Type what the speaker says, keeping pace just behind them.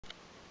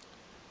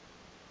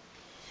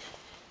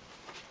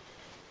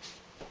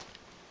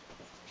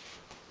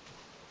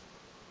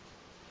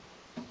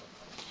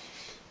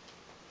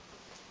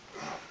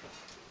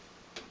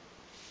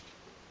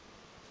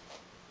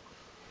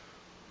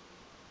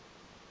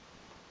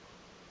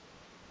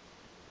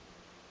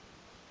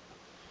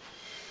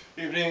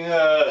Evening,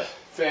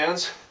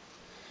 fans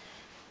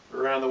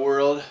around the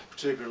world,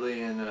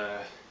 particularly in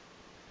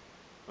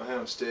my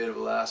home state of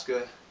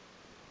Alaska,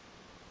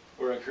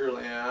 where I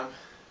currently am.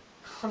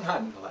 I'm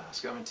not in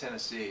Alaska, I'm in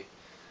Tennessee.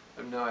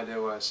 I have no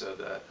idea why I said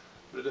that,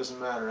 but it doesn't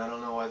matter. I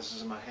don't know why this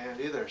is in my hand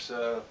either.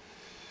 So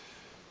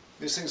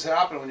these things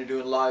happen when you're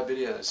doing live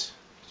videos.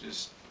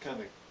 Just kind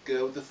of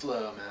go with the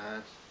flow,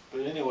 man.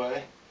 But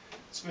anyway,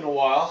 it's been a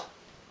while.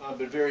 I've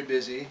been very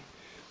busy,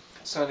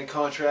 signing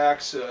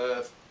contracts,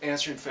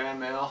 answering fan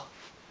mail,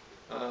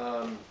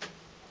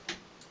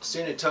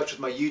 staying in touch with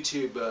my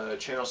YouTube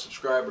channel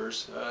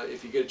subscribers.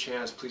 If you get a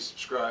chance, please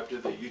subscribe to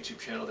the YouTube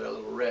channel, that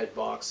little red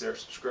box there,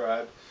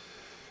 subscribe.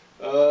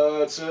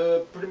 It's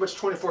pretty much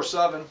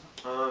 24/7.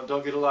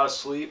 Don't get a lot of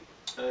sleep,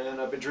 and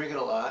I've been drinking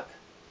a lot,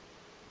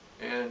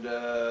 and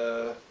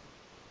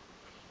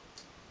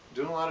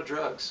doing a lot of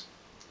drugs.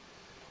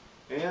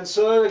 And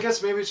so I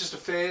guess maybe it's just a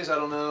phase, I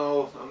don't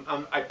know.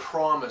 I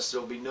promise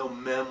there'll be no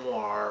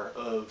memoir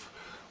of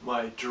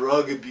my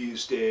drug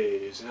abuse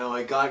days and how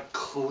I got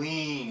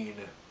clean.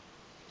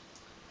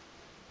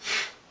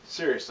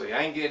 Seriously,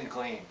 I ain't getting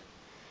clean.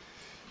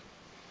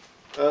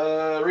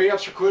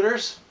 Rehabs for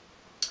quitters.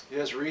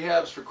 Yes,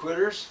 rehabs for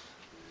quitters.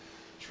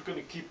 So we're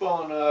going to keep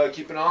on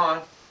keeping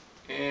on.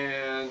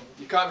 And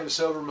you caught me in a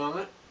sober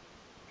moment.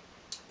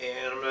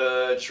 And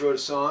I just wrote a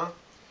song.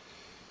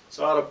 It's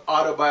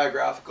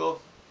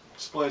autobiographical,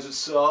 explains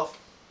itself,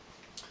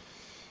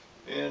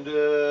 and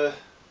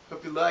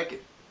hope you like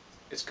it.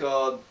 It's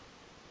called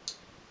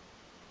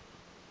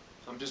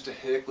I'm Just a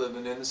Hick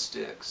Living in the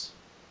Sticks.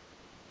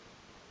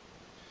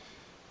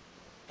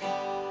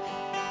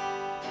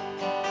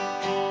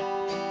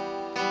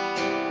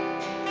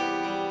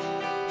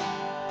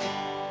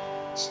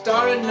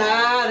 Starry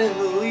night in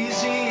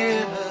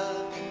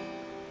Louisiana,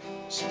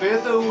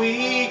 spent the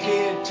week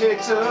in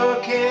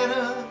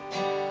Texarkana.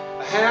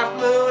 Half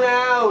moon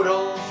out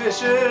on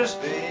Fisher's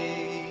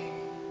Bay,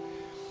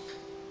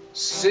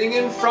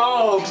 singing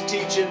frogs,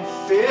 teaching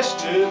fish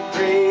to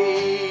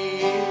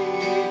pray.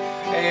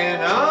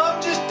 And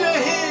I'm just a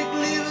hick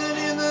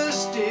living in the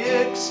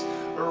sticks,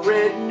 a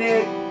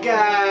redneck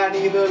guy,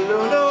 neither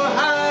low nor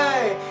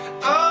high.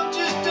 I'm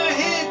just a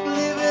hick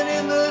living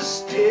in the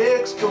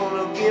sticks,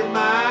 gonna get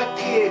my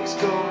kicks,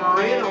 gonna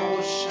rain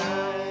or shine.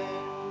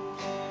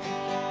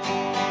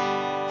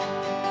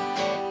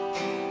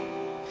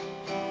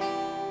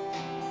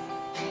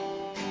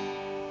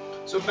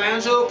 So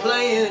banjo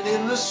playing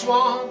in the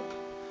swamp,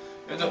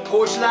 and the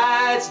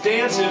porchlight's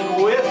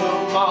dancing with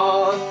a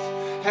moth.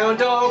 Hound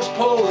dogs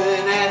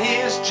pulling at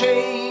his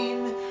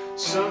chain,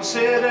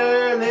 sunset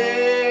early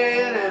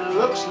and it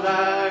looks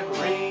like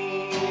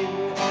rain.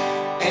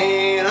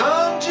 And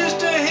I'm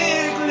just a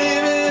hick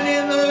living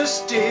in the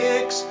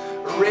sticks,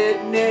 a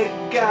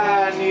redneck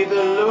guy, neither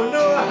low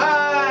nor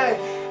high.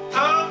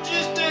 I'm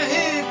just a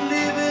hick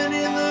living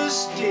in the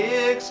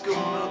sticks,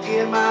 gonna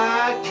get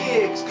my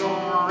kicks,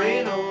 gonna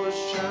rain or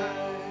shine.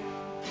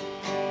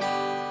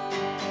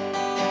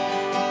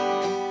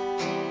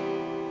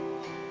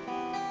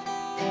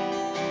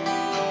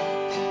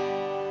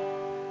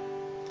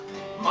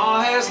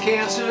 Ma has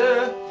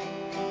cancer,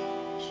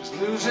 she's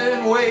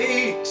losing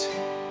weight,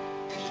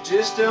 she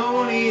just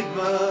don't eat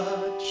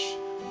much,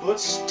 but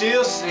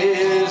still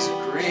says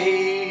a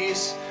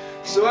grace.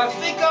 So I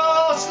think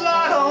I'll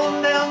slide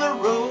on down the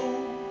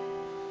road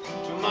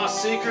to my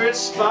secret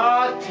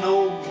spot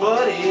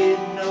nobody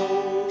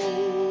knows.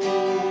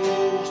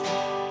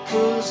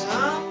 'Cause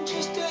I'm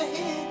just a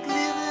hick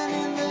living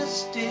in the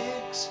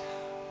sticks,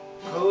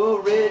 a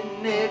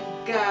redneck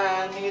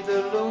guy,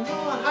 neither low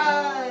nor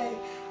high.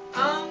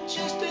 I'm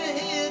just a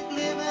hick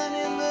living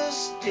in the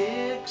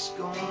sticks,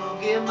 gonna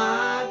get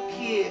my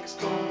kicks,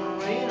 gonna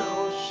rain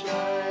or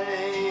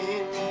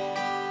shine.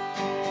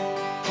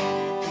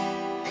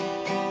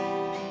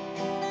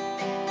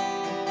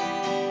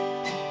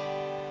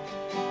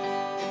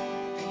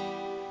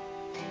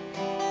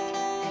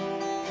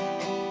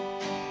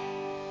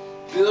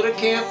 Build a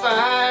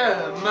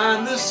campfire,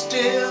 mind the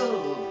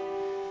still,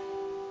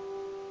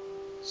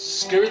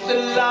 skirt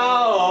the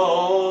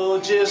law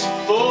just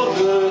for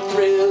the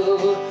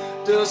thrill.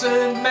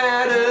 Doesn't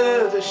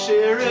matter, the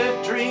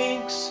sheriff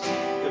drinks,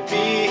 he'll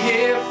be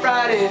here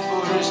Friday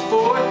for his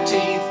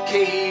 14th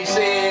case.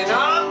 And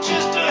I'm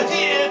just a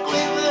hick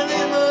living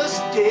in the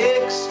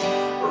sticks,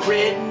 a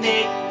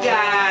redneck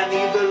guy,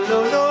 neither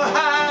low nor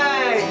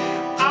high.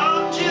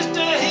 I'm just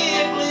a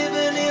hick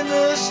living in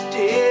the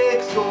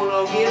sticks,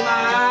 gonna get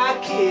my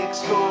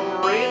kicks,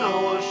 gonna rain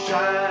or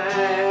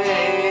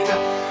shine.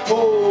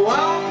 Oh,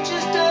 I'm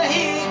just a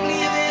hick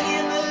living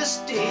in the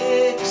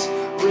sticks,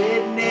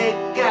 redneck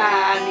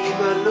guy,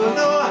 neither low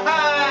nor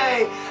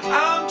high.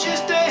 I'm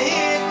just a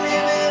hick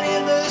living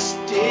in the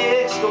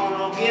sticks,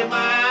 gonna get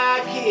my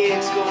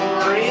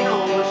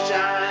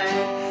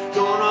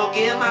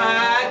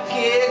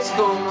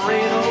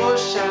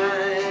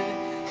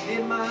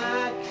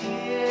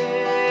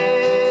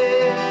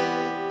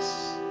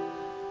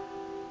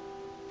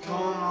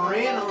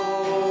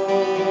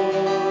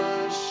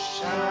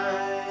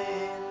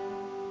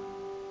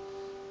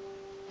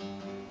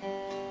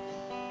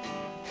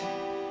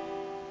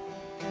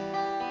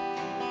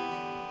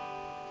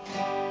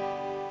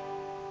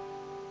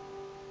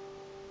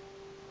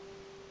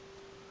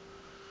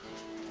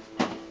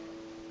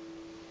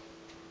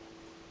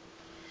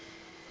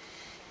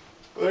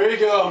Well, there you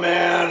go,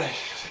 man.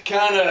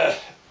 Kinda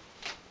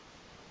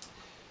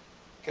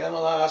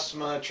lost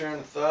my train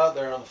of thought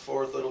there on the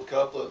fourth little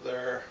couplet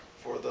there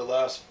for the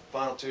last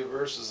final two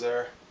verses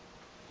there.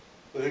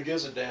 But who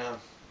gives a damn?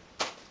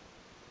 If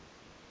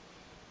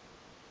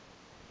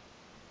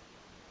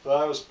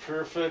I was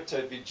perfect,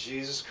 I'd be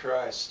Jesus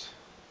Christ.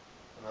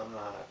 And I'm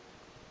not.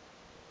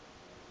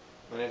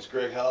 My name's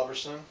Greg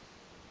Halvorsong.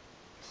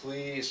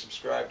 Please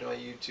subscribe to my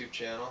YouTube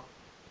channel.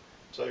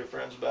 Tell your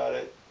friends about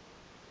it.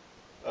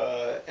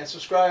 And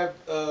subscribe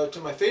to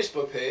my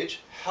Facebook page,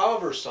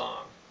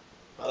 Halvorsong.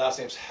 My last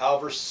name's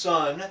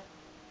Halvorsong, and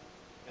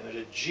there's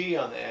a G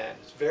on the end.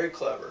 It's very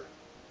clever.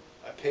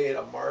 I paid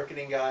a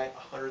marketing guy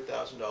 $100,000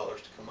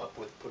 to come up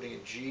with putting a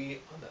G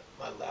on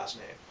my last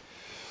name.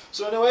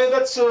 So anyway,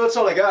 that's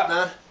all I got,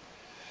 man.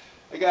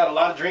 I got a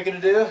lot of drinking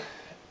to do,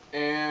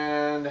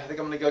 and I think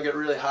I'm gonna go get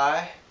really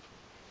high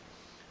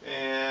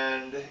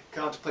and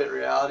contemplate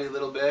reality a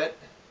little bit,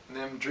 and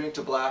then drink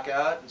to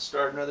blackout and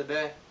start another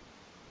day.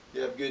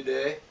 You have a good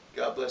day.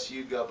 God bless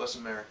you. God bless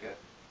America.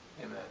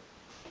 Amen.